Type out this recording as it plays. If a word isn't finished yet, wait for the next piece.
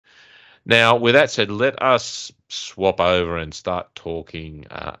Now, with that said, let us swap over and start talking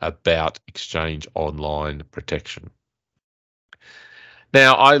about Exchange Online protection.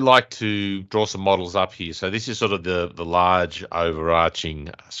 Now, I like to draw some models up here. So this is sort of the large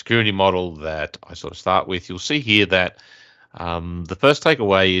overarching security model that I sort of start with. You'll see here that the first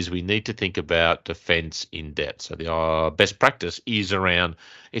takeaway is we need to think about defense in depth. So the best practice is around,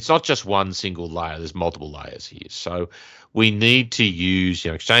 it's not just one single layer, there's multiple layers here. So we need to use,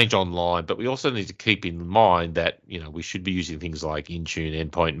 Exchange Online, but we also need to keep in mind that, we should be using things like Intune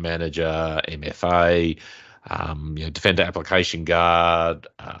Endpoint Manager, MFA, Defender Application Guard,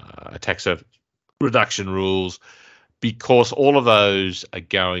 attack surface reduction rules, because all of those are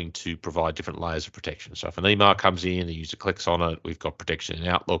going to provide different layers of protection. So if an email comes in, the user clicks on it, we've got protection in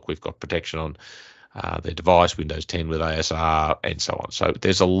Outlook, we've got protection on their device, Windows 10 with ASR, and so on. So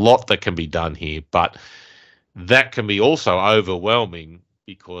there's a lot that can be done here, but that can be also overwhelming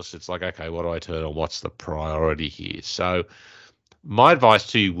because it's like, okay, what do I turn on? What's the priority here? So my advice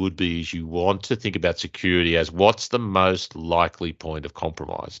to you would be is you want to think about security as what's the most likely point of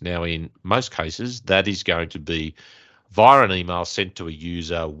compromise. Now, in most cases, that is going to be via an email sent to a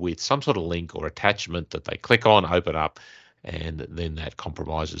user with some sort of link or attachment that they click on, open up, and then that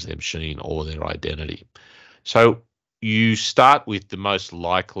compromises their machine or their identity. So you start with the most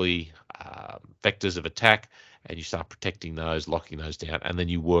likely vectors of attack, and you start protecting those, locking those down, and then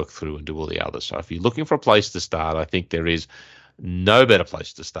you work through and do all the others. So if you're looking for a place to start, I think there is no better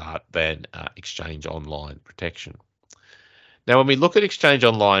place to start than Exchange Online protection. Now, when we look at Exchange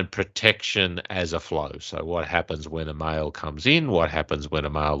Online protection as a flow, so what happens when a mail comes in, what happens when a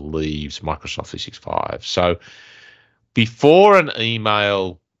mail leaves Microsoft 365. So before an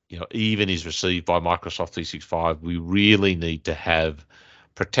email, even is received by Microsoft 365, we really need to have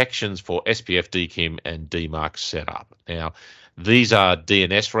protections for SPF, DKIM, and DMARC set up. Now, these are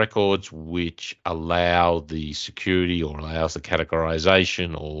DNS records which allow the security or allows the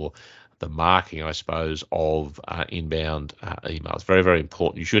categorization or the marking, I suppose, of inbound emails. Very, very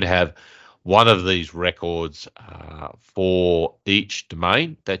important. You should have one of these records for each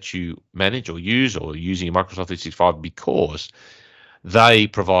domain that you manage or use or using Microsoft 365 because they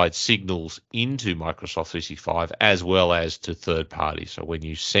provide signals into Microsoft 365 as well as to third parties. So when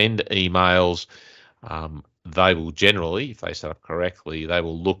you send emails, they will generally, if they set up correctly, they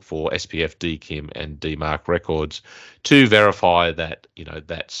will look for SPF, DKIM, and DMARC records to verify that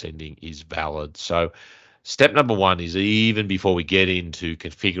that sending is valid. So step number one is, even before we get into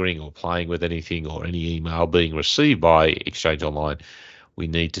configuring or playing with anything or any email being received by Exchange Online, we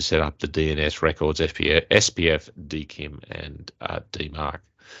need to set up the DNS records, SPF, DKIM, and DMARC.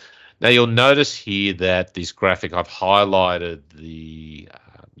 Now you'll notice here that this graphic, I've highlighted the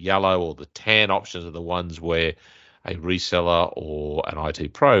yellow or the tan options are the ones where a reseller or an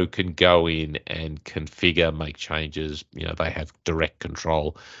IT pro can go in and configure, make changes. They have direct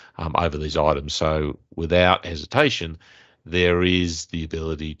control over these items. So without hesitation, there is the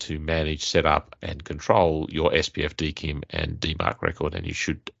ability to manage, set up, and control your SPF, DKIM, and DMARC record, and you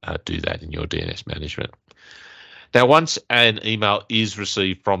should do that in your DNS management. Now, once an email is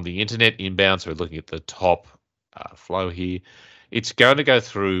received from the internet inbound, so we're looking at the top flow here, it's going to go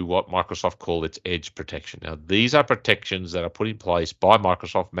through what Microsoft call its edge protection. Now, these are protections that are put in place by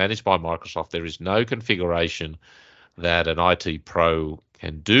Microsoft, managed by Microsoft. There is no configuration that an IT pro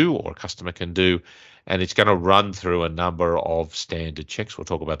can do or a customer can do, and it's going to run through a number of standard checks. We'll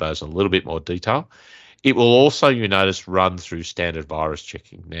talk about those in a little bit more detail. It will also, you notice, run through standard virus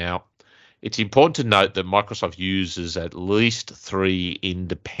checking. Now, it's important to note that Microsoft uses at least 3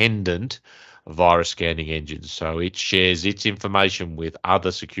 independent virus scanning engines. So it shares its information with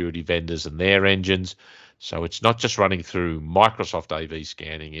other security vendors and their engines. So it's not just running through Microsoft AV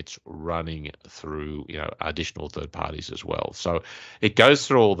scanning, it's running through additional third parties as well. So it goes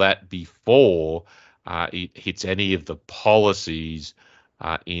through all that before it hits any of the policies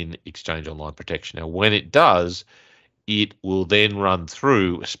in Exchange Online protection. Now, when it does, it will then run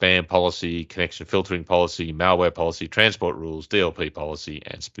through spam policy, connection filtering policy, malware policy, transport rules, DLP policy,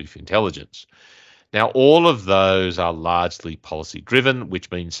 and spoof intelligence. Now, all of those are largely policy driven, which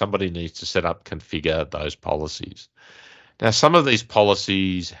means somebody needs to set up, configure those policies. Now, some of these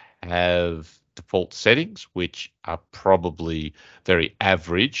policies have default settings, which are probably very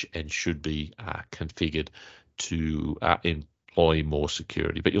average and should be configured to employ more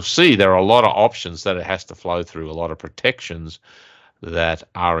security. But you'll see there are a lot of options that it has to flow through, a lot of protections that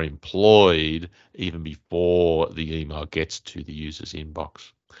are employed even before the email gets to the user's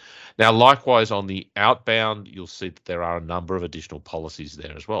inbox. Now, likewise, on the outbound, you'll see that there are a number of additional policies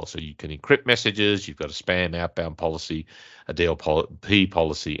there as well. So you can encrypt messages, you've got a spam outbound policy, a DLP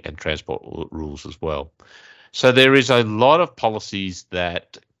policy, and transport rules as well. So there is a lot of policies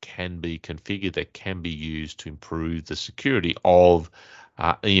that can be configured, that can be used to improve the security of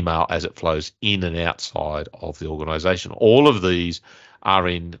email as it flows in and outside of the organization. All of these are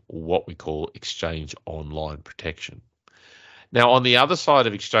in what we call Exchange Online Protection. Now, on the other side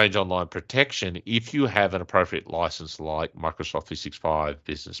of Exchange Online Protection, if you have an appropriate license like Microsoft 365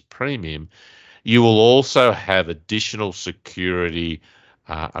 Business Premium, you will also have additional security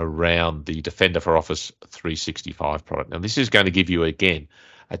around the Defender for Office 365 product. Now, this is going to give you, again,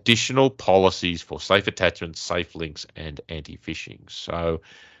 additional policies for safe attachments, safe links, and anti-phishing. So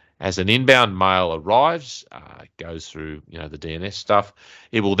as an inbound mail arrives, it goes through the DNS stuff.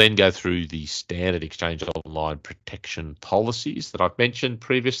 It will then go through the standard Exchange Online Protection policies that I've mentioned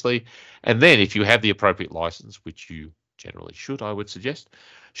previously. And then if you have the appropriate license, which you generally should, I would suggest,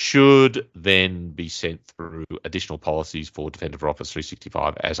 should then be sent through additional policies for Defender for Office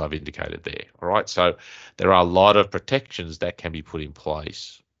 365, as I've indicated there. All right, so there are a lot of protections that can be put in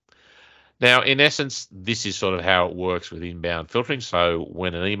place. Now, in essence, this is sort of how it works with inbound filtering. So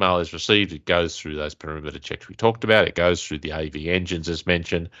when an email is received, it goes through those perimeter checks we talked about. It goes through the AV engines as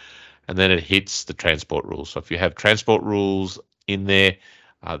mentioned, and then it hits the transport rules. So if you have transport rules in there,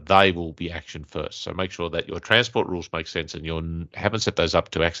 they will be actioned first. So make sure that your transport rules make sense and you haven't set those up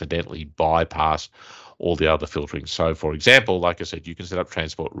to accidentally bypass all the other filtering. So for example, like I said, you can set up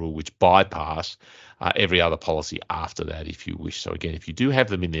transport rule which bypass every other policy after that if you wish. So again, if you do have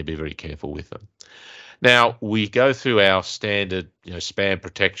them in there, be very careful with them. Now we go through our standard spam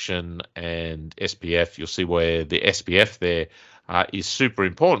protection and SPF. You'll see where the SPF there is super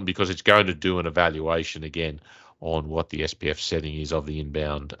important because it's going to do an evaluation again on what the SPF setting is of the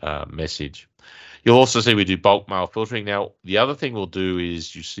inbound message. You'll also see we do bulk mail filtering. Now, the other thing we'll do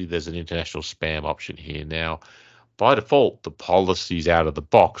is you see there's an international spam option here. Now, by default, the policies out of the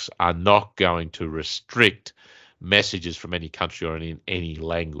box are not going to restrict messages from any country or in any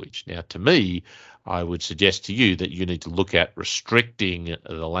language. Now, to me, I would suggest to you that you need to look at restricting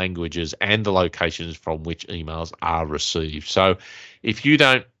the languages and the locations from which emails are received. So if you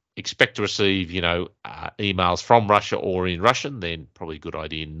don't expect to receive, emails from Russia or in Russian, then probably a good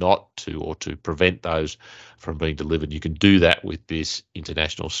idea not to, or to prevent those from being delivered. You can do that with this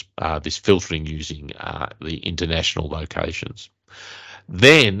international, this filtering using the international locations.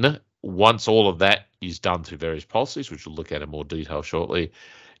 Then, once all of that is done through various policies, which we'll look at in more detail shortly,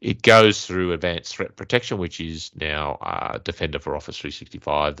 it goes through advanced threat protection, which is now Defender for Office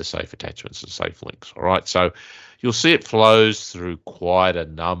 365, the safe attachments and safe links. All right, so you'll see it flows through quite a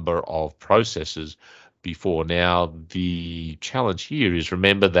number of processes before. Now, the challenge here is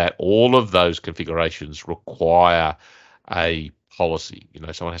remember that all of those configurations require a policy.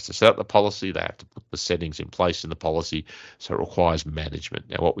 Someone has to set up the policy, they have to put the settings in place in the policy, so it requires management.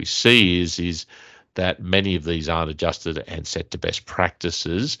 Now, what we see is that many of these aren't adjusted and set to best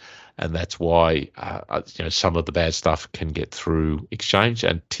practices, and that's why some of the bad stuff can get through Exchange,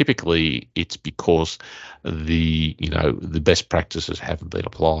 and typically it's because the best practices haven't been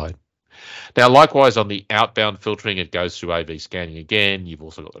applied. Now, likewise, on the outbound filtering, it goes through AV scanning again. You've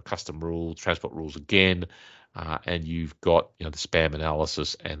also got the custom rules, transport rules again, and you've got the spam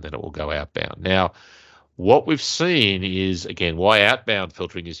analysis, and then it will go outbound. Now, what we've seen is, again, why outbound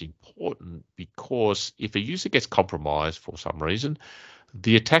filtering is important, because if a user gets compromised for some reason,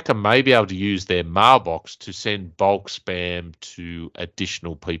 the attacker may be able to use their mailbox to send bulk spam to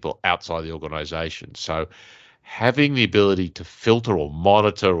additional people outside the organization. So having the ability to filter or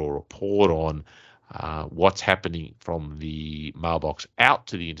monitor or report on what's happening from the mailbox out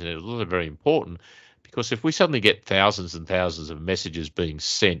to the internet is also very important, because if we suddenly get thousands and thousands of messages being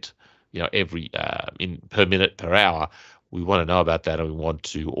sent every per minute per hour, we want to know about that, and we want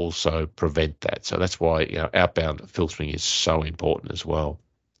to also prevent that. So that's why outbound filtering is so important as well.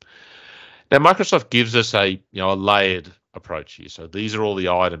 Now, Microsoft gives us a layered approach here. So these are all the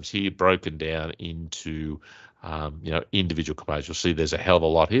items here broken down into individual components. You'll see there's a hell of a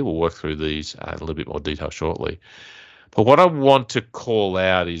lot here. We'll work through these in a little bit more detail shortly. But what I want to call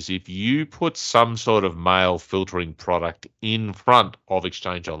out is if you put some sort of mail filtering product in front of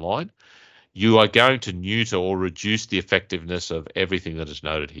Exchange Online, you are going to neuter or reduce the effectiveness of everything that is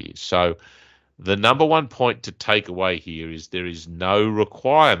noted here. So the number one point to take away here is there is no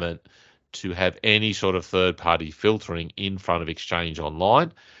requirement to have any sort of third-party filtering in front of Exchange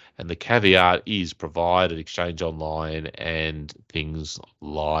Online. And the caveat is provided Exchange Online and things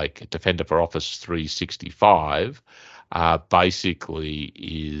like Defender for Office 365 basically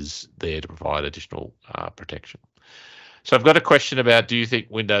is there to provide additional protection. So I've got a question about, do you think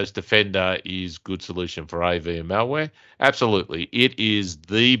Windows Defender is a good solution for AV and malware? Absolutely. It is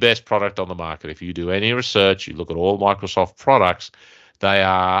the best product on the market. If you do any research, you look at all Microsoft products, they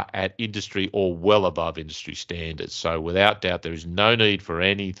are at industry or well above industry standards. So without doubt, there is no need for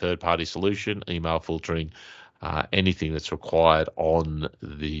any third-party solution, email filtering, anything that's required on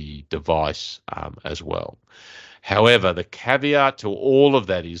the device as well. However, the caveat to all of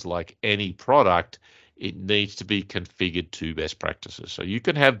that is, like any product, it needs to be configured to best practices. So you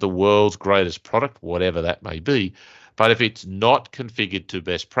can have the world's greatest product, whatever that may be, but if it's not configured to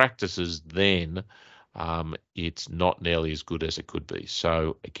best practices, then it's not nearly as good as it could be.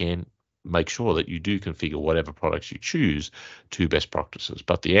 So again, make sure that you do configure whatever products you choose to best practices.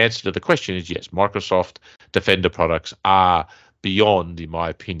 But the answer to the question is yes, Microsoft Defender products are beyond, in my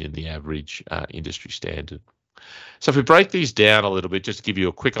opinion, the average industry standard. So if we break these down a little bit, just to give you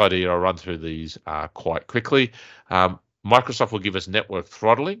a quick idea, I'll run through these quite quickly. Microsoft will give us network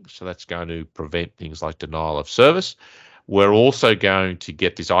throttling, so that's going to prevent things like denial of service. We're also going to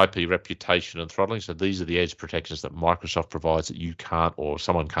get this IP reputation and throttling, so these are the edge protections that Microsoft provides that you can't, or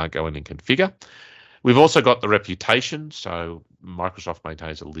someone can't go in and configure. We've also got the reputation, so Microsoft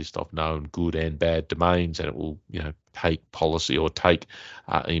maintains a list of known good and bad domains, and it will, take policy or take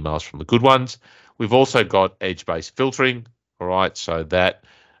emails from the good ones. We've also got edge-based filtering, all right, so that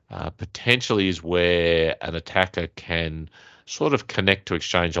potentially is where an attacker can sort of connect to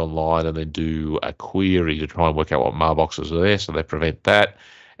Exchange Online and then do a query to try and work out what mailboxes are there, so they prevent that.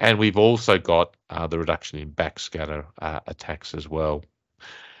 And we've also got the reduction in backscatter attacks as well.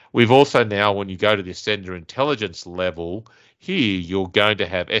 We've also now, when you go to the sender intelligence level, here you're going to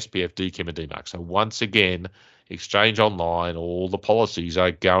have SPF, DKIM, and DMARC. So once again, Exchange Online, all the policies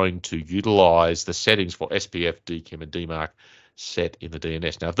are going to utilize the settings for SPF, DKIM, and DMARC set in the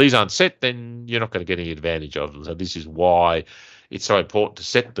DNS. Now, if these aren't set, then you're not going to get any advantage of them. So this is why it's so important to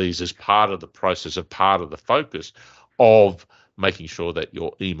set these as part of the process, of part of the focus of making sure that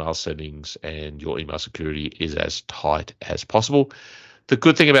your email settings and your email security is as tight as possible. The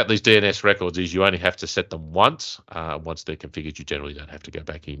good thing about these DNS records is you only have to set them once. Once they're configured, you generally don't have to go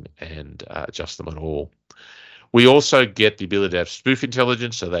back in and adjust them at all. We also get the ability to have spoof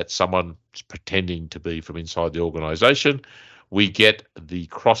intelligence, so that's someone pretending to be from inside the organization. We get the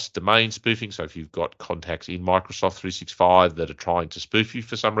cross-domain spoofing, so if you've got contacts in Microsoft 365 that are trying to spoof you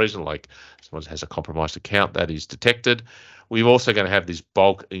for some reason, like someone has a compromised account, that is detected. We're also going to have this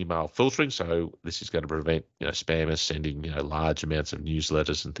bulk email filtering, so this is going to prevent spammers sending large amounts of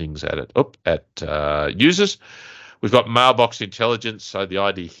newsletters and things at users. We've got mailbox intelligence, so the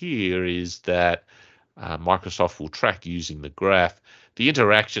idea here is that Microsoft will track, using the graph, the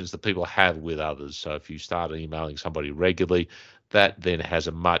interactions that people have with others. So if you start emailing somebody regularly, that then has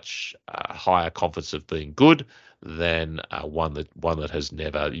a much higher confidence of being good than one that has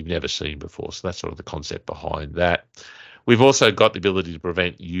you've never seen before. So that's sort of the concept behind that. We've also got the ability to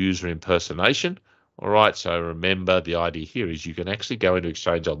prevent user impersonation. All right, so remember, the idea here is you can actually go into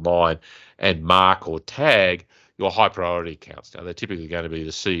Exchange Online and mark or tag your high priority accounts. Now, they're typically going to be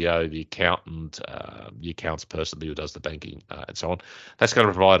the CEO, the accountant, the accounts person who does the banking, and so on. That's going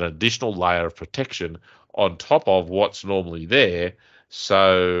to provide an additional layer of protection on top of what's normally there,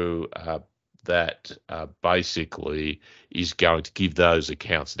 so that basically is going to give those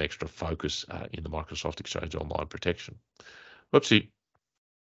accounts an extra focus in the Microsoft Exchange Online protection. Whoopsie.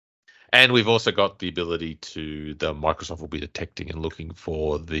 And we've also got the ability to, the Microsoft will be detecting and looking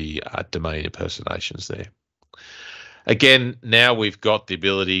for the domain impersonations there. Again, now we've got the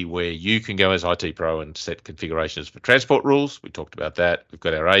ability where you can go as IT Pro and set configurations for transport rules. We talked about that. We've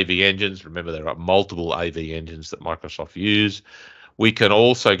got our AV engines. Remember, there are multiple AV engines that Microsoft use. We can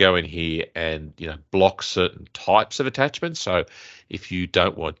also go in here and block certain types of attachments. So if you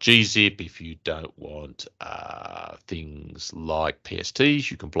don't want gzip, if you don't want things like PSTs,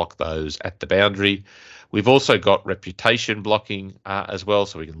 you can block those at the boundary. We've also got reputation blocking as well,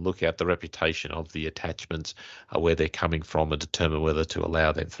 so we can look at the reputation of the attachments, where they're coming from, and determine whether to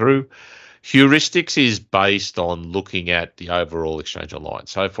allow them through. Heuristics is based on looking at the overall Exchange Online.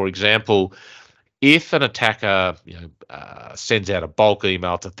 So, for example, if an attacker sends out a bulk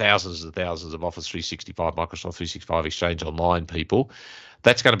email to thousands and thousands of Office 365, Microsoft 365 Exchange Online people,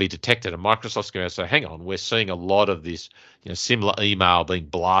 that's going to be detected, and Microsoft's going to say, hang on, we're seeing a lot of this similar email being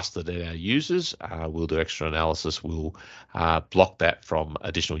blasted at our users. We'll do extra analysis. We'll block that from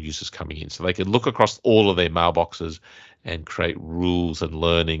additional users coming in. So they can look across all of their mailboxes and create rules and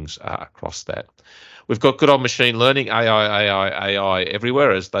learnings across that. We've got good old machine learning, AI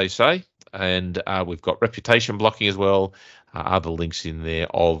everywhere, as they say, and we've got reputation blocking as well, other links in there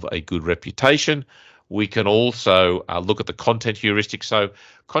of a good reputation. We can also look at the content heuristics. So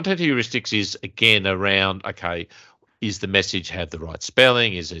content heuristics is, again, around, okay, is the message have the right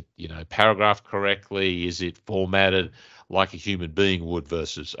spelling? Is it, paragraphed correctly? Is it formatted like a human being would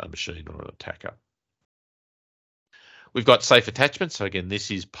versus a machine or an attacker? We've got safe attachments. So again,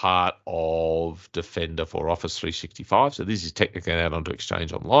 this is part of Defender for Office 365. So this is technically out onto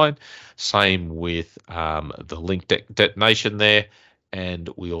Exchange Online. Same with the link detonation there. And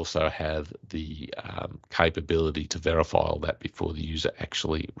we also have the capability to verify all that before the user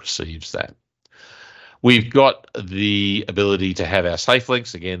actually receives that. We've got the ability to have our safe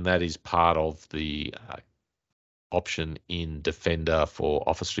links. Again, that is part of the option in Defender for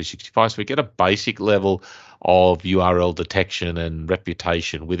Office 365. So we get a basic level of URL detection and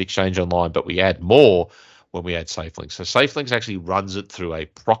reputation with Exchange Online, but we add more when we add safe links. So safe links actually runs it through a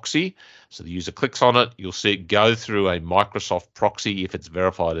proxy. So the user clicks on it, you'll see it go through a Microsoft proxy. If it's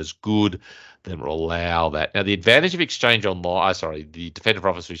verified as good, then we'll allow that. Now, the advantage of Exchange Online, the Defender for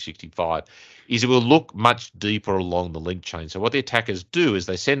Office 365, is it will look much deeper along the link chain. So what the attackers do is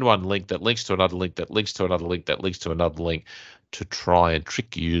they send one link that links to another link that links to another link that links to another link to try and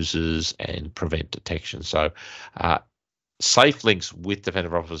trick users and prevent detection. So safe links with Defender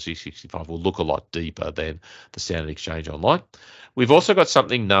for Office 365 will look a lot deeper than the standard Exchange Online. We've also got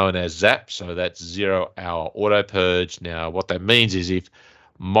something known as ZAP, so that's 0-hour auto purge. Now, what that means is if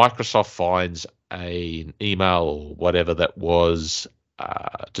Microsoft finds an email or whatever that was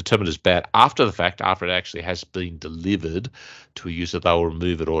determined as bad after the fact, after it actually has been delivered to a user, they'll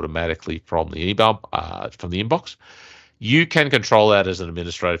remove it automatically from the email, from the inbox. You can control that as an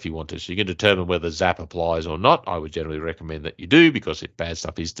administrator if you want to. So you can determine whether ZAP applies or not. I would generally recommend that you do, because if bad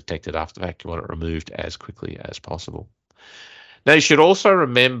stuff is detected after the fact, you want it removed as quickly as possible. Now, you should also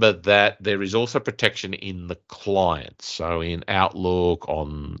remember that there is also protection in the client. So in Outlook,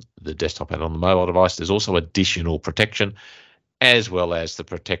 on the desktop and on the mobile device, there's also additional protection, as well as the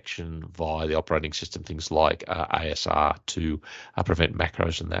protection via the operating system, things like ASR to prevent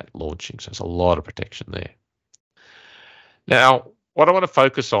macros and that launching. So there's a lot of protection there. Now, what I want to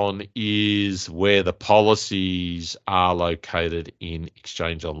focus on is where the policies are located in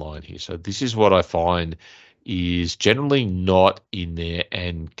Exchange Online here. So this is what I find is generally not in there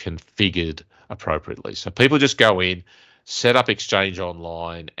and configured appropriately. So people just go in, set up Exchange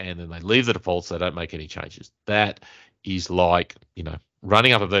Online, and then they leave the defaults. They don't make any changes. That is like,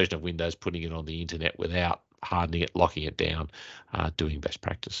 running up a version of Windows, putting it on the internet without hardening it, locking it down, doing best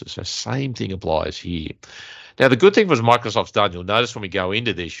practices. So same thing applies here. Now, the good thing was Microsoft's done, you'll notice when we go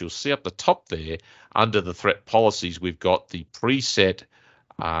into this, you'll see up the top there, under the threat policies, we've got the preset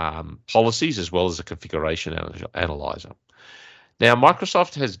policies as well as a configuration analyzer. Now,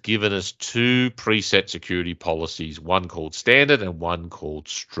 Microsoft has given us two preset security policies, one called standard and one called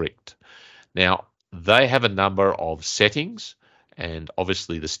strict. Now, they have a number of settings, and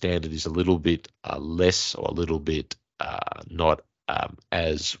obviously the standard is a little bit less, or a little bit not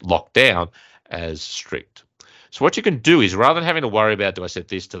as locked down as strict. So what you can do is, rather than having to worry about, do I set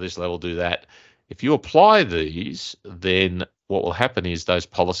this to this level, do that, if you apply these, then what will happen is those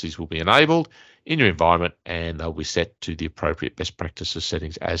policies will be enabled in your environment, and they'll be set to the appropriate best practices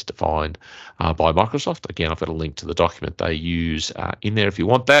settings as defined by Microsoft. Again, I've got a link to the document they use in there if you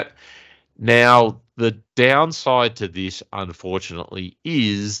want that. Now, the downside to this, unfortunately,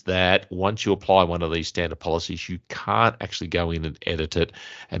 is that once you apply one of these standard policies, you can't actually go in and edit it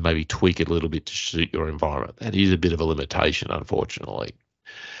and maybe tweak it a little bit to suit your environment. That is a bit of a limitation, unfortunately.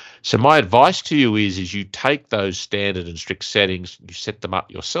 So my advice to you is you take those standard and strict settings, you set them up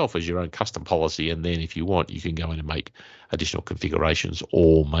yourself as your own custom policy, and then if you want, you can go in and make additional configurations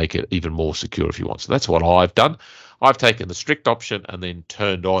or make it even more secure if you want. So that's what I've done. I've taken the strict option and then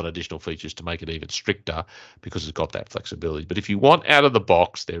turned on additional features to make it even stricter, because it's got that flexibility. But if you want out of the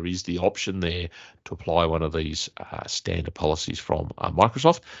box, there is the option there to apply one of these standard policies from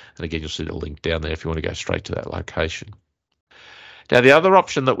Microsoft. And again, you'll see the link down there if you want to go straight to that location. Now, the other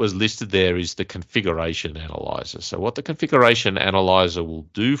option that was listed there is the configuration analyzer. So what the configuration analyzer will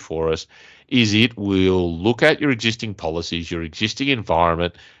do for us is it will look at your existing policies, your existing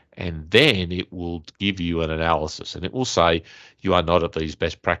environment, and then it will give you an analysis, and it will say you are not at these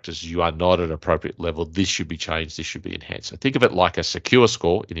best practices, you are not at an appropriate level, this should be changed, this should be enhanced. So think of it like a secure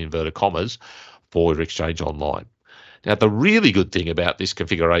score, in inverted commas, for your Exchange Online. Now, the really good thing about this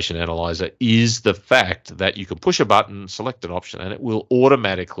configuration analyzer is the fact that you can push a button, select an option, and it will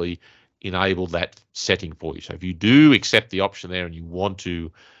automatically enable that setting for you. So if you do accept the option there and you want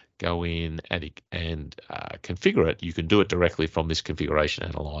to go in and configure it, you can do it directly from this configuration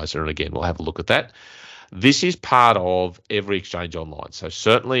analyzer. And again, we'll have a look at that. This is part of every exchange online. So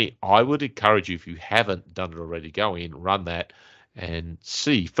certainly I would encourage you, if you haven't done it already, go in, run that, and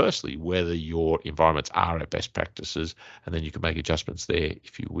see firstly whether your environments are at best practices, and then you can make adjustments there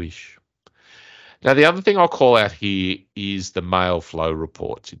if you wish. Now, the other thing I'll call out here is the mail flow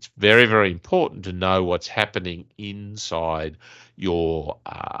reports. It's very, very important to know what's happening inside your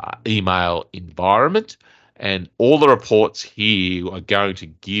email environment. And all the reports here are going to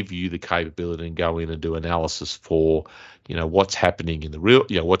give you the capability and go in and do analysis for, what's happening in the real,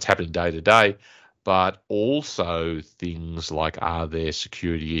 what's happening day to day, but also things like, are there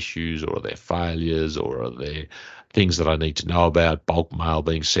security issues, or are there failures, or are there things that I need to know about, bulk mail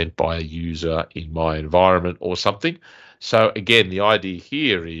being sent by a user in my environment or something. So again, the idea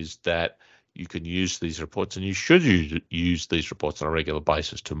here is that you can use these reports, and you should use these reports on a regular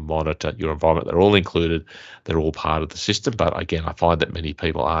basis to monitor your environment. They're all included. They're all part of the system. But again, I find that many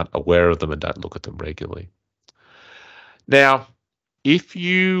people aren't aware of them and don't look at them regularly. Now, if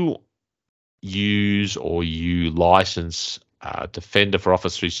you use or you license Defender for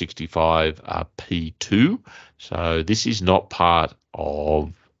Office 365 P2, so this is not part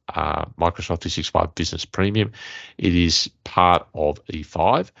of Microsoft 365 Business Premium. It is part of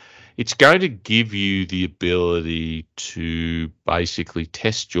E5. It's going to give you the ability to basically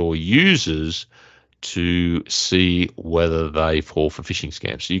test your users to see whether they fall for phishing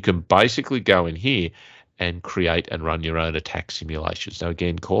scams. So you can basically go in here and create and run your own attack simulations. Now,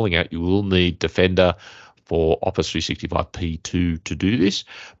 again, calling out, you will need Defender for Office 365 P2 to do this,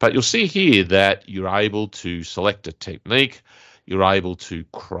 but you'll see here that you're able to select a technique. You're able to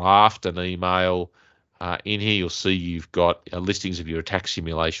craft an email. In here, you'll see you've got listings of your attack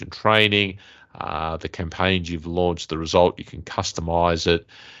simulation training, the campaigns you've launched, the result. You can customize it.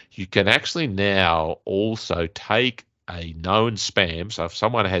 You can actually now also take a known spam. So if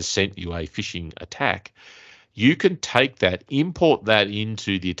someone has sent you a phishing attack, you can take that, import that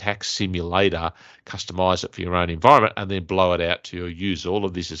into the attack simulator, customize it for your own environment, and then blow it out to your users. All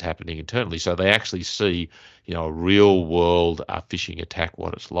of this is happening internally, so they actually see, a real world phishing attack,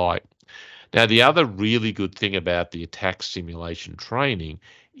 what it's like. Now, the other really good thing about the attack simulation training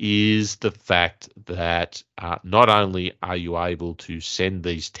is the fact that not only are you able to send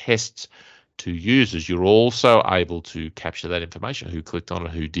these tests to users, you're also able to capture that information, who clicked on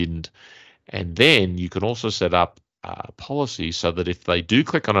it, who didn't. And then you can also set up policies so that if they do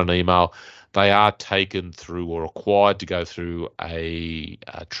click on an email, they are taken through or required to go through a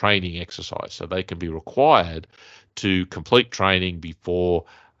training exercise. So they can be required to complete training before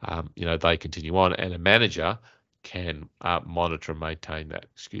they continue on, and a manager can monitor and maintain that.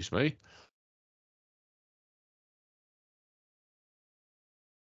 Excuse me.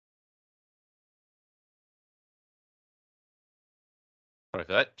 Sorry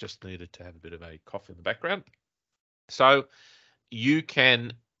for that. Just needed to have a bit of a cough in the background. So you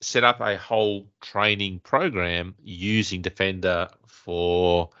can set up a whole training program using Defender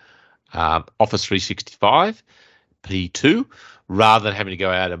for Office 365 P2, rather than having to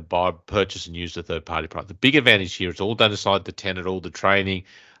go out and purchase and use the third-party product. The big advantage here, it's all done inside the tenant, all the training,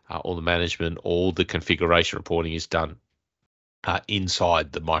 all the management, all the configuration reporting is done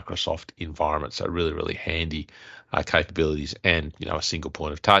inside the Microsoft environment. So really, really handy capabilities, and a single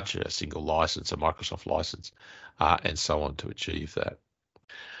point of touch, a single license, a Microsoft license, and so on to achieve that.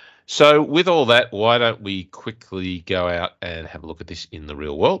 So with all that, why don't we quickly go out and have a look at this in the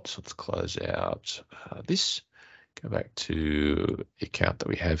real world? So let's close out this. Go back to the account that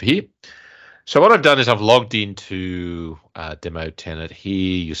we have here. So what I've done is I've logged into demo tenant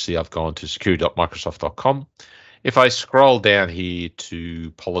here. You see I've gone to security.microsoft.com. If I scroll down here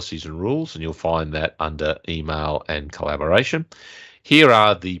to policies and rules, and you'll find that under email and collaboration, here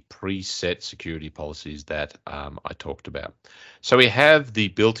are the preset security policies that I talked about. So we have the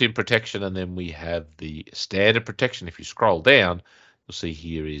built-in protection, and then we have the standard protection. If you scroll down, you'll see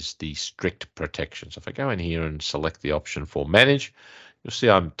here is the strict protection. So if I go in here and select the option for manage, you'll see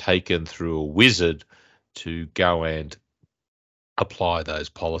I'm taken through a wizard to go and apply those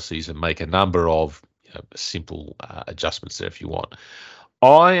policies and make a number of simple adjustments there if you want.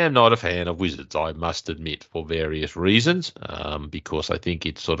 I am not a fan of wizards, I must admit, for various reasons, because I think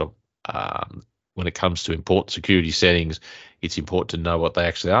it's sort of, when it comes to important security settings, it's important to know what they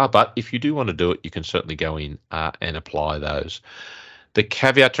actually are. But if you do want to do it, you can certainly go in and apply those. The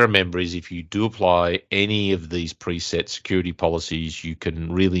caveat to remember is if you do apply any of these preset security policies, you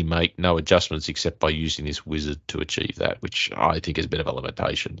can really make no adjustments except by using this wizard to achieve that, which I think is a bit of a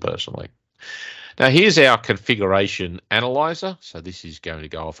limitation personally. Now here's our configuration analyzer. So this is going to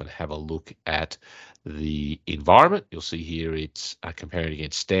go off and have a look at the environment. You'll see here it's comparing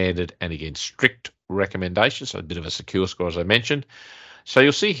against standard and against strict recommendations. So a bit of a secure score, as I mentioned. So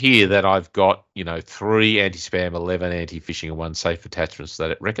you'll see here that I've got, 3 anti-spam, 11 anti-phishing, and 1 safe attachments that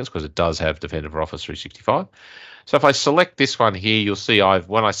it reckons, because it does have Defender for Office 365. So if I select this one here, you'll see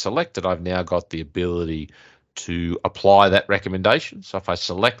when I select it, I've now got the ability to apply that recommendation. So if I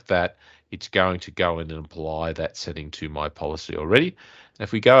select that, it's going to go in and apply that setting to my policy already. And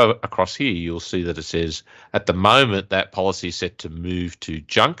if we go across here, you'll see that it says at the moment that policy is set to move to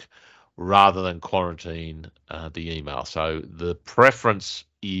junk rather than quarantine the email. So the preference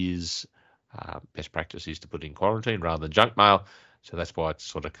is, best practice is to put in quarantine rather than junk mail. So that's why it's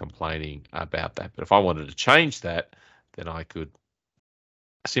sort of complaining about that. But if I wanted to change that, then I could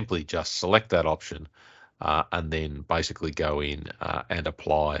simply just select that option and then basically go in and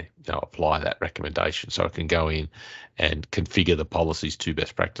apply that recommendation. So I can go in and configure the policies to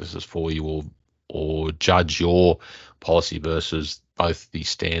best practices for you, or judge your policy versus both the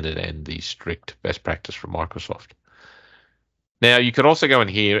standard and the strict best practice from Microsoft. Now you can also go in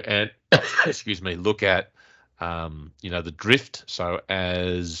here and excuse me, look at the drift. So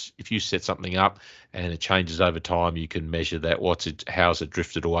if you set something up and it changes over time, you can measure that. How's it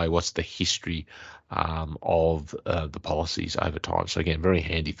drifted away? What's the history of the policies over time? So again, very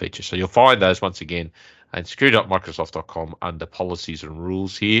handy feature. So you'll find those once again at security.microsoft.com under policies and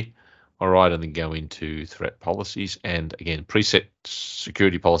rules here. All right, and then go into threat policies and again, preset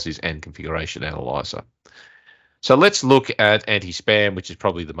security policies and configuration analyzer. So let's look at anti-spam, which is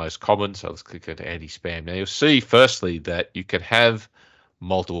probably the most common. So let's click into anti-spam. Now you'll see firstly that you can have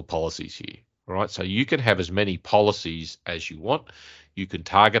multiple policies here. All right, so you can have as many policies as you want. You can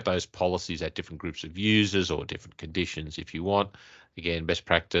target those policies at different groups of users or different conditions if you want. Again, best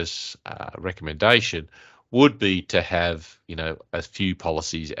practice recommendation would be to have, as few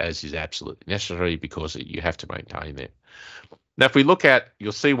policies as is absolutely necessary, because you have to maintain them. Now, if we look at,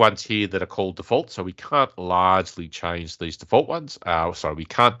 you'll see ones here that are called default. So we can't largely change these default ones. We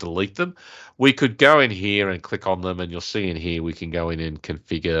can't delete them. We could go in here and click on them, and you'll see in here we can go in and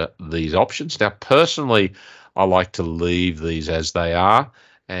configure these options. Now, personally, I like to leave these as they are.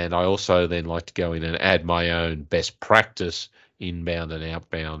 And I also then like to go in and add my own best practice inbound and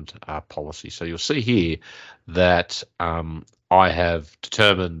outbound policy. So you'll see here that I have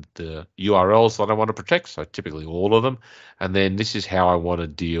determined the URLs that I want to protect, so typically all of them. And then this is how I want to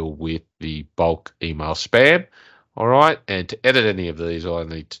deal with the bulk email spam. All right, and to edit any of these, all I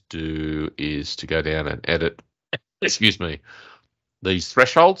need to do is to go down and edit, excuse me, these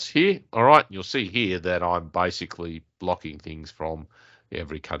thresholds here. All right, you'll see here that I'm basically blocking things from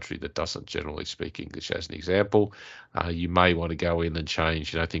every country that doesn't generally speak English, as an example. You may want to go in and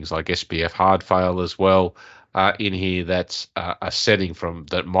change, things like SPF hard fail as well. In here, that's a setting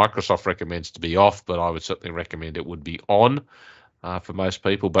that Microsoft recommends to be off, but I would certainly recommend it would be on for most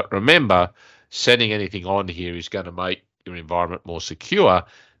people. But remember, setting anything on here is going to make your environment more secure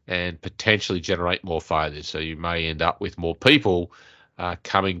and potentially generate more failures. So you may end up with more people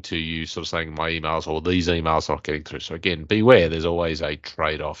coming to you sort of saying my emails or these emails are not getting through. So again, beware, there's always a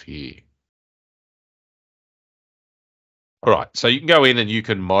trade-off here. All right, so you can go in and you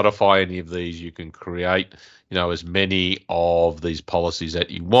can modify any of these. You can create, as many of these policies that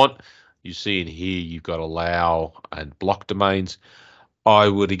you want. You see in here, you've got allow and block domains. I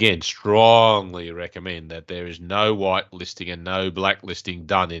would, again, strongly recommend that there is no whitelisting and no blacklisting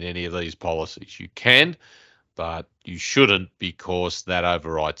done in any of these policies. You can, but you shouldn't, because that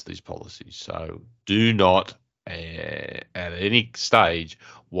overrides these policies. So do not at any stage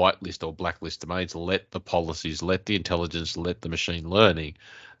whitelist or blacklist domains. Let the policies, let the intelligence, let the machine learning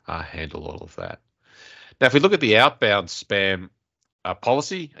handle all of that. Now, if we look at the outbound spam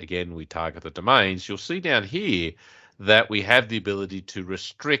policy, again, we target the domains. You'll see down here that we have the ability to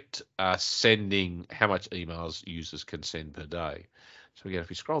restrict sending how much emails users can send per day. So again, if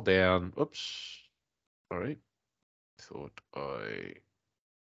we scroll down, oops, sorry, thought I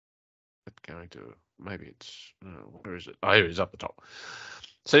was going to, maybe it's, where is it? Oh, here it is up the top.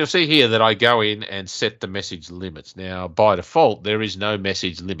 So you'll see here that I go in and set the message limits. Now, by default, there is no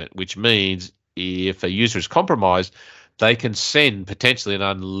message limit, which means if a user is compromised, they can send potentially an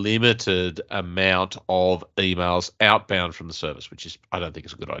unlimited amount of emails outbound from the service, which I don't think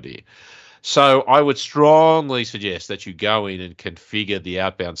is a good idea. So I would strongly suggest that you go in and configure the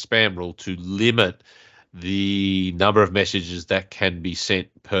outbound spam rule to limit the number of messages that can be sent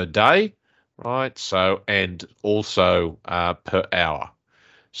per day, right? So, and also per hour.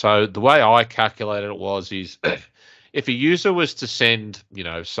 So the way I calculated it is if a user was to send,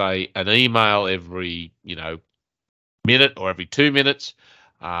 say an email every, minute or every 2 minutes,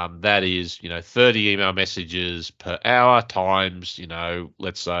 that is, 30 email messages per hour times,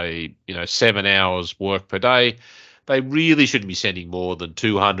 let's say, 7 hours work per day. They really shouldn't be sending more than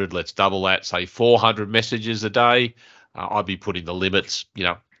 200. Let's double that, say 400 messages a day. I'd be putting the limits,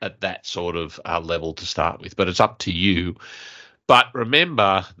 at that sort of level to start with, but it's up to you. But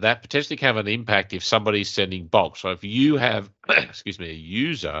remember that potentially can have an impact if somebody's sending bulk. So if you have, excuse me, a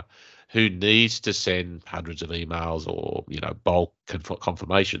user who needs to send hundreds of emails or, bulk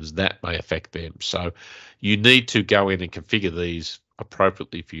confirmations, that may affect them. So you need to go in and configure these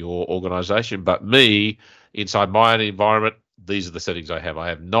appropriately for your organization. But me, inside my own environment, these are the settings I have. I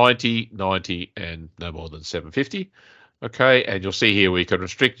have 90, 90, and no more than 750. Okay, and you'll see here we can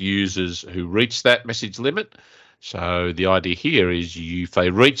restrict users who reach that message limit. So the idea here is if they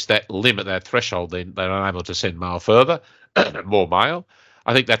reach that limit, that threshold, then they're unable to send mail further, more mail.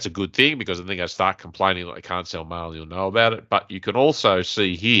 I think that's a good thing because I think they start complaining that they can't sell mail, you'll know about it. But you can also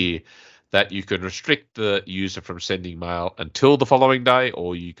see here that you can restrict the user from sending mail until the following day,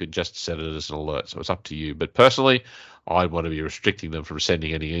 or you can just set it as an alert. So it's up to you. But personally, I want to be restricting them from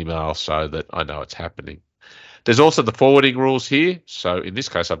sending any email so that I know it's happening. There's also the forwarding rules here. So in this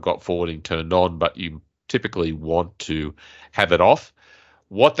case, I've got forwarding turned on, but you typically want to have it off.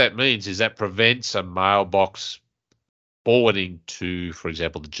 What that means is that prevents a mailbox forwarding to, for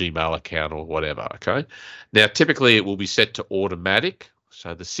example, the Gmail account or whatever, okay? Now, typically it will be set to automatic.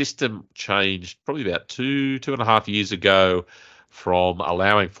 So the system changed probably about 2.5 years ago from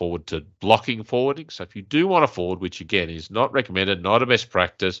allowing forward to blocking forwarding. So if you do want to forward, which again is not recommended, not a best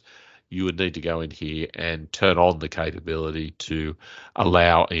practice, you would need to go in here and turn on the capability to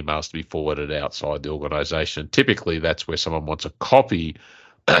allow emails to be forwarded outside the organization. Typically, that's where someone wants a copy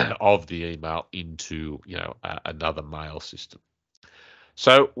of the email into, another mail system.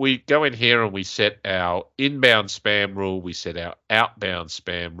 So we go in here and we set our inbound spam rule. We set our outbound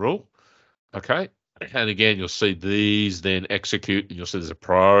spam rule. Okay. And again, you'll see these then execute, and you'll see there's a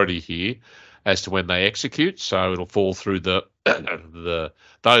priority here as to when they execute. So it'll fall through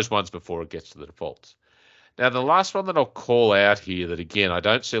those ones before it gets to the defaults. Now, the last one that I'll call out here that, again, I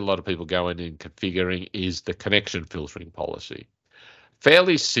don't see a lot of people going in configuring is the connection filtering policy.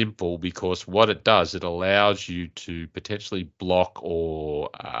 Fairly simple because what it does, it allows you to potentially block or,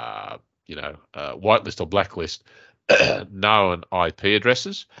 whitelist or blacklist known IP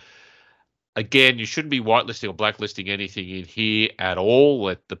addresses. Again, you shouldn't be whitelisting or blacklisting anything in here at all.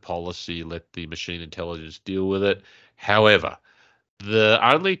 Let the policy, let the machine intelligence deal with it. However, the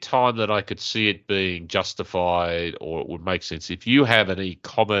only time that I could see it being justified or it would make sense, if you have an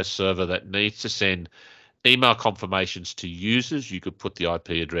e-commerce server that needs to send email confirmations to users, you could put the IP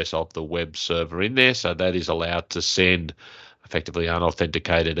address of the web server in there. So that is allowed to send effectively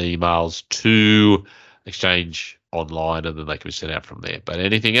unauthenticated emails to Exchange Online, and then they can be sent out from there. But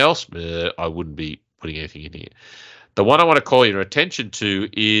anything else, I wouldn't be putting anything in here. The one I want to call your attention to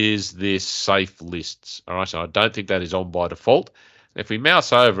is this safe lists. All right, so I don't think that is on by default. If we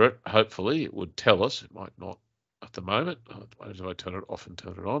mouse over it, hopefully it would tell us. It might not at the moment. Why do I turn it off and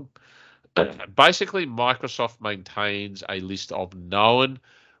turn it on? Basically, Microsoft maintains a list of known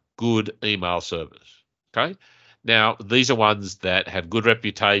good email servers. Okay. Now, these are ones that have good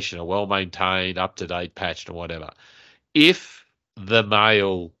reputation, are well maintained, up to date, patched, or whatever. If the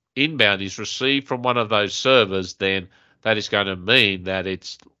mail inbound is received from one of those servers, then that is going to mean that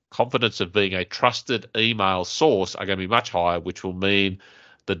its confidence of being a trusted email source are going to be much higher, which will mean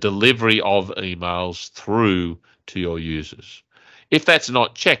the delivery of emails through to your users. If that's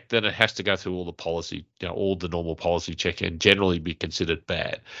not checked, then it has to go through all the policy, all the normal policy check and generally be considered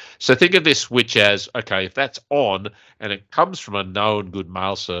bad. So think of this switch as, okay, if that's on and it comes from a known good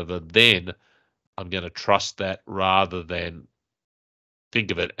mail server, then I'm going to trust that rather than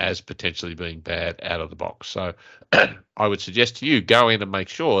think of it as potentially being bad out of the box. So I would suggest to you, go in and make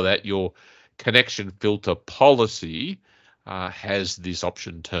sure that your connection filter policy has this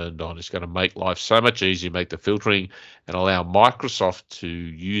option turned on. It's going to make life so much easier, make the filtering and allow Microsoft to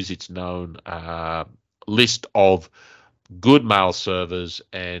use its known list of good mail servers,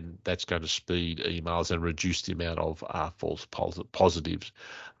 and that's going to speed emails and reduce the amount of false positives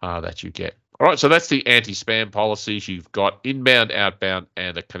that you get. All right, so that's the anti-spam policies. You've got inbound, outbound,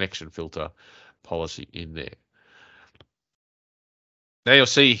 and a connection filter policy in there. Now you'll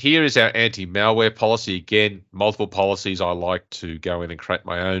see here is our anti-malware policy. Again, multiple policies. I like to go in and create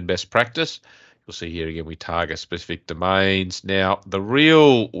my own best practice. You'll see here again, we target specific domains. Now, the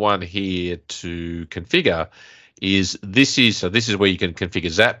real one here to configure is this is where you can configure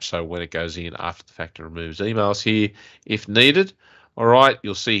Zap. So when it goes in after the fact and removes emails here, if needed. All right,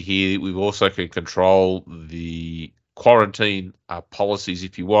 you'll see here we've also can control the quarantine policies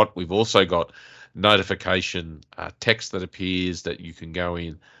if you want. We've also got notification text that appears that you can go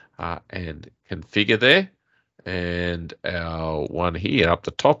in and configure there. And our one here up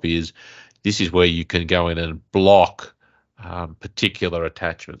the top is, this is where you can go in and block particular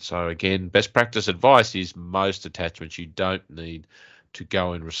attachments. So again, best practice advice is most attachments you don't need to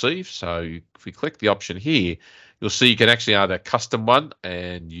go and receive. So if we click the option here, you'll see you can actually add a custom one,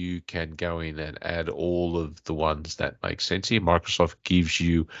 and you can go in and add all of the ones that make sense here. Microsoft gives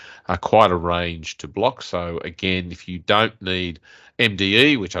you quite a range to block. So again, if you don't need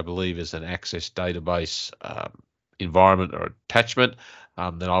MDE, which I believe is an Access database environment or attachment,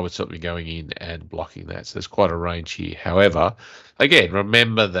 then I would certainly be going in and blocking that. So there's quite a range here. However, again,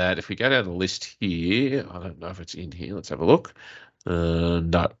 remember that if we go down the list here, I don't know if it's in here. Let's have a look.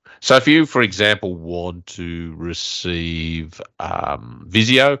 No. So if you, for example, want to receive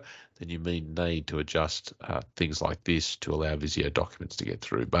Visio, then you may need to adjust things like this to allow Visio documents to get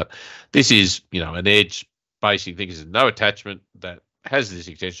through. But this is, an Edge basic thing is no attachment that has this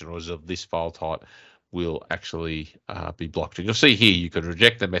extension or is of this file type will actually be blocked. And you'll see here you can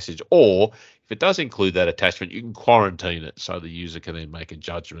reject the message, or if it does include that attachment, you can quarantine it so the user can then make a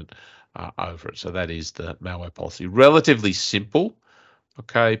judgment over it. So that is the malware policy. Relatively simple,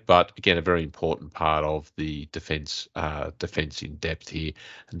 okay, but again, a very important part of the defense in depth here.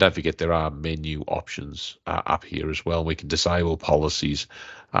 And don't forget there are menu options up here as well. We can disable policies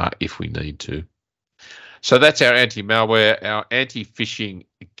if we need to. So that's our anti-malware. Our anti-phishing,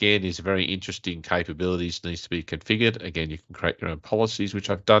 again, is a very interesting capabilities, needs to be configured. Again, you can create your own policies, which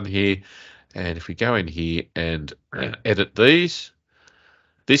I've done here. And if we go in here and edit these,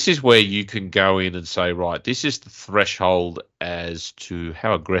 this is where you can go in and say, right, this is the threshold as to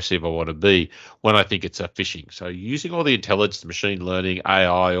how aggressive I want to be when I think it's a phishing. So using all the intelligence, machine learning,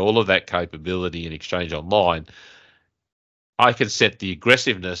 AI, all of that capability in Exchange Online, I can set the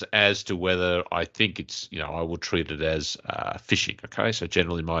aggressiveness as to whether I think it's, I will treat it as phishing. Okay, so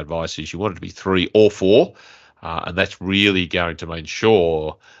generally my advice is you want it to be 3 or 4, and that's really going to make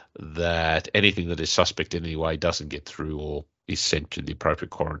sure that anything that is suspect in any way doesn't get through or is sent to the appropriate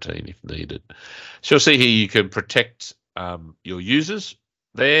quarantine if needed. So you'll see here you can protect your users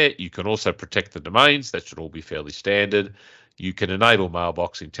there. You can also protect the domains. That should all be fairly standard. You can enable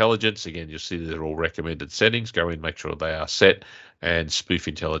mailbox intelligence. Again, you'll see they're all recommended settings. Go in, make sure they are set, and spoof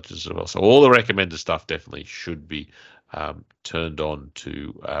intelligence as well. So all the recommended stuff definitely should be turned on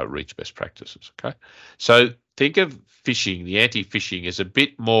to reach best practices. Okay, so think of phishing, the anti-phishing, is a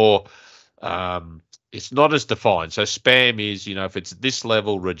bit more. It's not as defined. So spam is, if it's this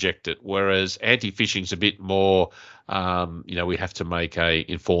level, reject it. Whereas anti-phishing is a bit more. We have to make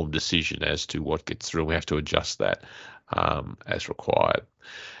a informed decision as to what gets through. We have to adjust that as required.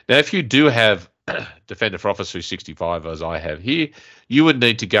 Now, if you do have Defender for Office 365, as I have here, you would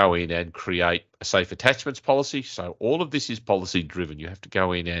need to go in and create a safe attachments policy. So all of this is policy driven. You have to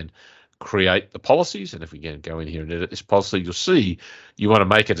go in and create the policies. And if we can go in here and edit this policy, you'll see you want to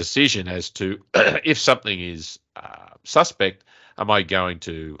make a decision as to if something is suspect, am I going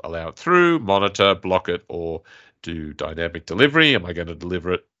to allow it through, monitor, block it, or do dynamic delivery? Am I going to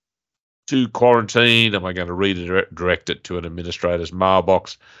deliver it to quarantine? Am I going to redirect it to an administrator's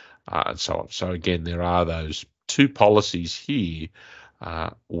mailbox, and so on? So again, there are those 2 policies here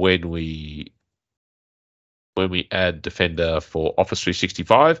when we add Defender for Office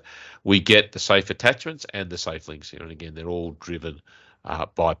 365, we get the safe attachments and the safe links here. And again, they're all driven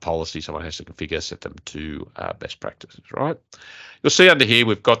by policy. Someone has to configure, set them to best practices, right? You'll see under here,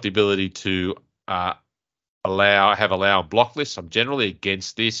 we've got the ability to allow and block lists. I'm generally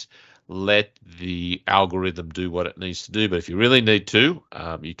against this. Let the algorithm do what it needs to do. But if you really need to,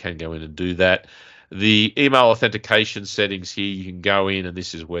 you can go in and do that. The email authentication settings here, you can go in, and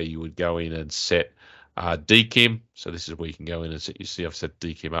this is where you would go in and set DKIM. So this is where you can go in and set, you see I've set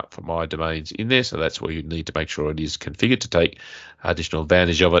DKIM up for my domains in there. So that's where you need to make sure it is configured to take additional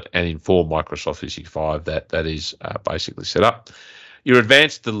advantage of it, and inform Microsoft 365 that that is basically set up. Your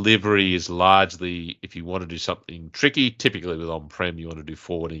advanced delivery is largely if you want to do something tricky. Typically with on-prem, you want to do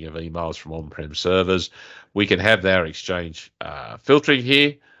forwarding of emails from on-prem servers. We can have our Exchange filtering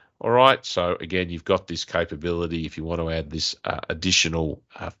here, All right, so again, you've got this capability if you want to add this additional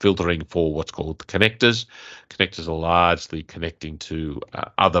filtering for what's called connectors. Connectors are largely connecting to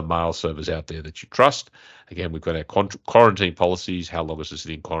other mail servers out there that you trust. Again, we've got our quarantine policies. How long is it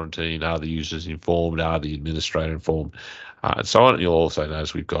in quarantine? Are the users informed? Are the administrator informed? And so on. And you'll also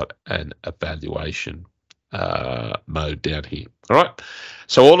notice we've got an evaluation mode down here. All right.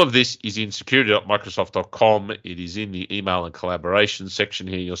 So all of this is in security.microsoft.com. It is in the email and collaboration section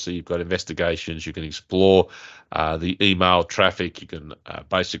here. You'll see you've got investigations. You can explore the email traffic. You can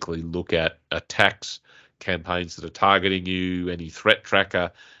basically look at attacks, campaigns that are targeting you, any threat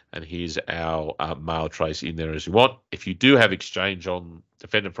tracker. And here's our mail trace in there as you want. If you do have Exchange on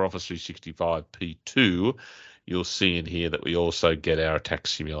Defender for Office 365 P2, you'll see in here that we also get our attack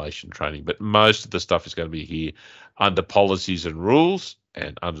simulation training. But most of the stuff is going to be here under policies and rules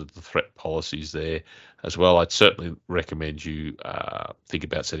and under the threat policies there as well. I'd certainly recommend you think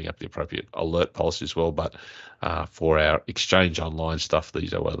about setting up the appropriate alert policy as well. But for our Exchange Online stuff,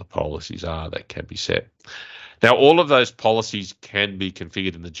 these are where the policies are that can be set. Now, all of those policies can be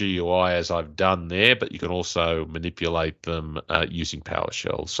configured in the GUI as I've done there, but you can also manipulate them using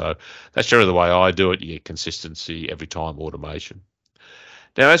PowerShell. So that's generally the way I do it. You get consistency every time, automation.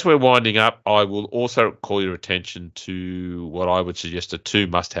 Now, as we're winding up, I will also call your attention to what I would suggest are two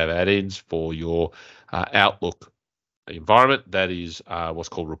must-have add-ins for your Outlook environment. That is what's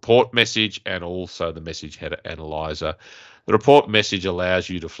called Report Message and also the Message Header Analyzer. The report message allows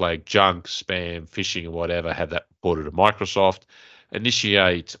you to flag junk, spam, phishing, and whatever, have that reported to Microsoft,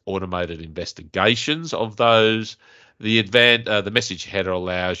 initiate automated investigations of those. The message header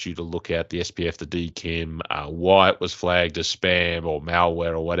allows you to look at the SPF, the DKIM, why it was flagged as spam or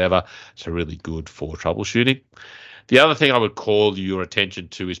malware or whatever. So really good for troubleshooting. The other thing I would call your attention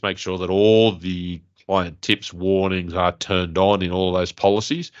to is make sure that all the client tips, warnings are turned on in all those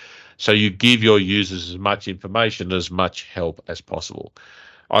policies. So you give your users as much information, as much help as possible.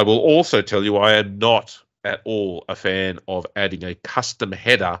 I will also tell you I am not at all a fan of adding a custom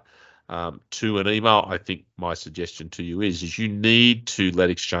header to an email. I think my suggestion to you is you need to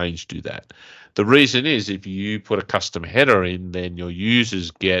let Exchange do that. The reason is if you put a custom header in, then your users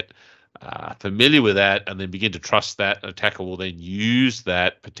get familiar with that and then begin to trust that. An attacker will then use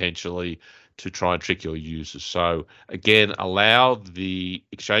that potentially to try and trick your users. So again, allow the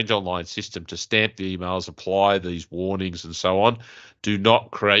Exchange Online system to stamp the emails, apply these warnings and so on. Do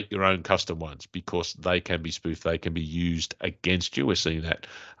not create your own custom ones because they can be spoofed. They can be used against you. We're seeing that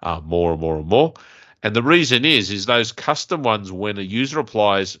more and more and more. And the reason is those custom ones, when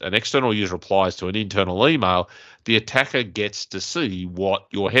an external user applies to an internal email, the attacker gets to see what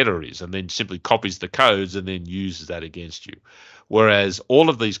your header is and then simply copies the codes and then uses that against you. Whereas all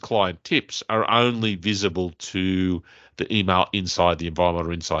of these client tips are only visible to the email inside the environment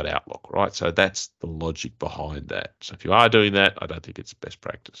or inside Outlook, right? So that's the logic behind that. So if you are doing that, I don't think it's best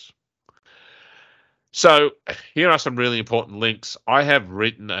practice. So here are some really important links. I have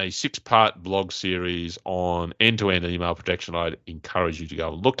written a 6-part blog series on end-to-end email protection. I'd encourage you to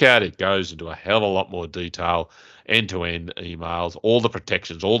go and look at it. It goes into a hell of a lot more detail, end-to-end emails, all the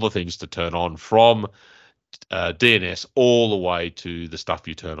protections, all the things to turn on from DNS all the way to the stuff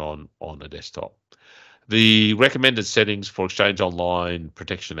you turn on a desktop. The recommended settings for Exchange Online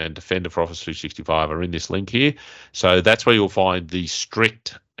Protection and Defender for Office 365 are in this link here. So that's where you'll find the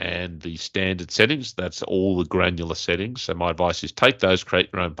strict and the standard settings. That's all the granular settings. So my advice is take those, create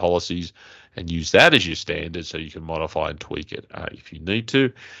your own policies, and use that as your standard so you can modify and tweak it if you need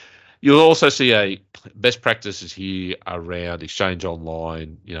to. You'll also see a best practices here around Exchange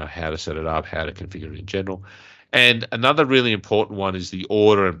Online, how to set it up, how to configure it in general. And another really important one is the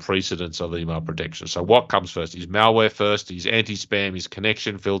order and precedence of email protection. So what comes first? Is malware first? Is anti-spam? Is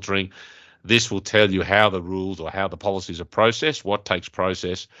connection filtering? This will tell you how the rules or how the policies are processed, what takes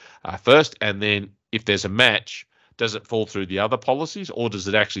process first, and then if there's a match, does it fall through the other policies or does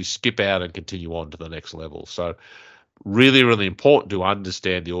it actually skip out and continue on to the next level? So really, really important to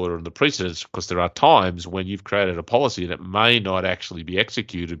understand the order and the precedence because there are times when you've created a policy and it may not actually be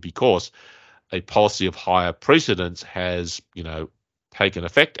executed because a policy of higher precedence has, taken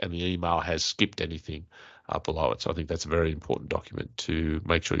effect and the email has skipped anything below it. So I think that's a very important document to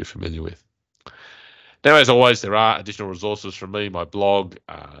make sure you're familiar with. Now, as always, there are additional resources from me, my blog,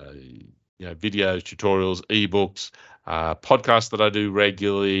 videos, tutorials, ebooks, podcasts that I do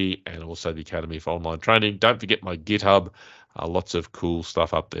regularly, and also the Academy for Online Training. Don't forget my GitHub. Lots of cool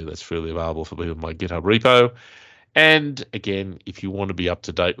stuff up there that's freely available for people in my GitHub repo. And again, if you want to be up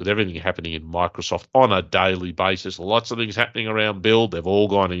to date with everything happening in Microsoft on a daily basis, lots of things happening around Build. They've all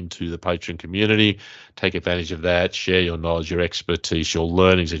gone into the Patreon community. Take advantage of that. Share your knowledge, your expertise, your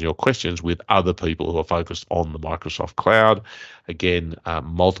learnings, and your questions with other people who are focused on the Microsoft cloud. Again,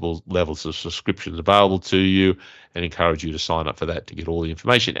 multiple levels of subscriptions available to you, and encourage you to sign up for that to get all the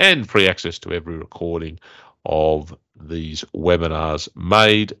information and free access to every recording of these webinars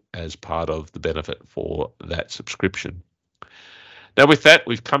made as part of the benefit for that subscription. Now, with that,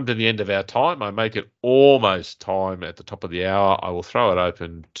 we've come to the end of our time. I make it almost time at the top of the hour. I will throw it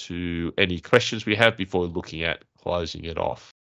open to any questions we have before looking at closing it off.